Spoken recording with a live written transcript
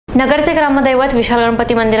नगरचे ग्रामदैवत विशाल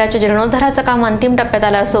गणपती मंदिराच्या जीर्णोद्धाराचं काम अंतिम टप्प्यात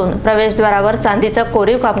आलं असून प्रवेशद्वारावर चांदीचं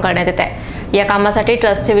कोरीव काम करण्यात येत आहे। या कामासाठी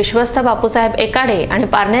ट्रस्टचे विश्वस्त बापूसाहेब एकाडे आणि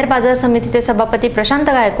पारनेर बाजार समितीचे सभापती प्रशांत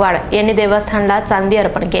गायकवाड यांनी देवस्थानला चांदी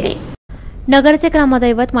अर्पण केली। नगरचे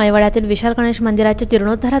ग्रामदैवत मायवाड्यातील विशाल गणेश मंदिराच्या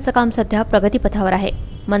जीर्णोद्धाराचं काम सध्या प्रगतीपथावर आहे।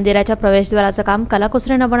 मंदिराच्या प्रवेशद्वाराचं काम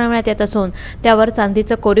कलाकुसरीने बनवण्यात येत असून त्यावर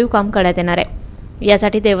चांदीचं कोरीव काम करण्यात येणार आहे।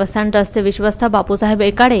 यासाठी देवस्थान ट्रस्टचे विश्वस्त बापूसाहेब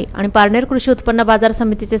एकाडे आणि पारनेर कृषी उत्पन्न बाजार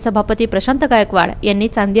समितीचे सभापती प्रशांत गायकवाड यांनी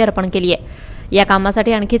चांदी अर्पण केली आहे। या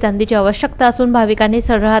कामासाठी आणखी चांदीची आवश्यकता असून भाविकांनी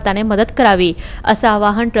सरळ हाताने मदत करावी असं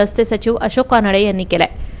आवाहन ट्रस्टचे सचिव अशोक कानडे यांनी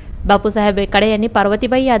केलंय। बापूसाहेब एकाडे यांनी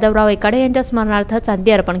पार्वतीबाई यादवराव एकाडे यांच्या स्मरणार्थ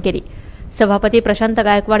चांदी अर्पण केली। सभापती प्रशांत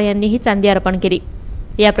गायकवाड यांनी ही चांदी अर्पण केली।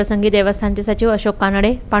 या प्रसंगी देवस्थानचे सचिव अशोक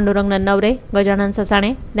कानडे, पांडुरंग नन्नवरे, गजानन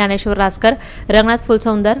ससाणे, ज्ञानेश्वर रासकर, रंगनाथ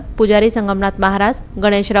फुलसौंदर, पुजारी संगमनाथ महाराज,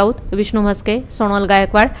 गणेश राऊत, विष्णू म्हस्के, सोनल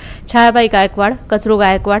गायकवाड, छायाबाई गायकवाड, कचरू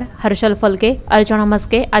गायकवाड, हर्षल फलके, अर्चना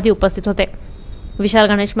म्हस्के आदी उपस्थित होते। विशाल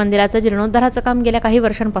गणेश मंदिराचं जीर्णोद्धाराचं काम गेल्या काही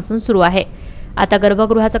वर्षांपासून सुरू आहे। आता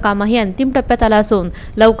गर्भगृहाचं कामही अंतिम टप्प्यात आलं असून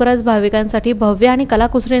लवकरच भाविकांसाठी भव्य आणि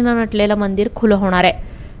कलाकुसरीनं नटलेलं मंदिर खुलं होणार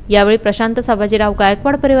आहे। यावेळी प्रशांत साबाजीराव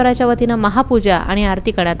गायकवाड परिवाराच्या वतीनं महापूजा आणि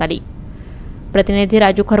आरती करण्यात आली। प्रतिनिधी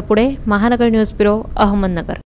राजू खरपुडे, महानगर न्यूज ब्युरो, अहमदनगर।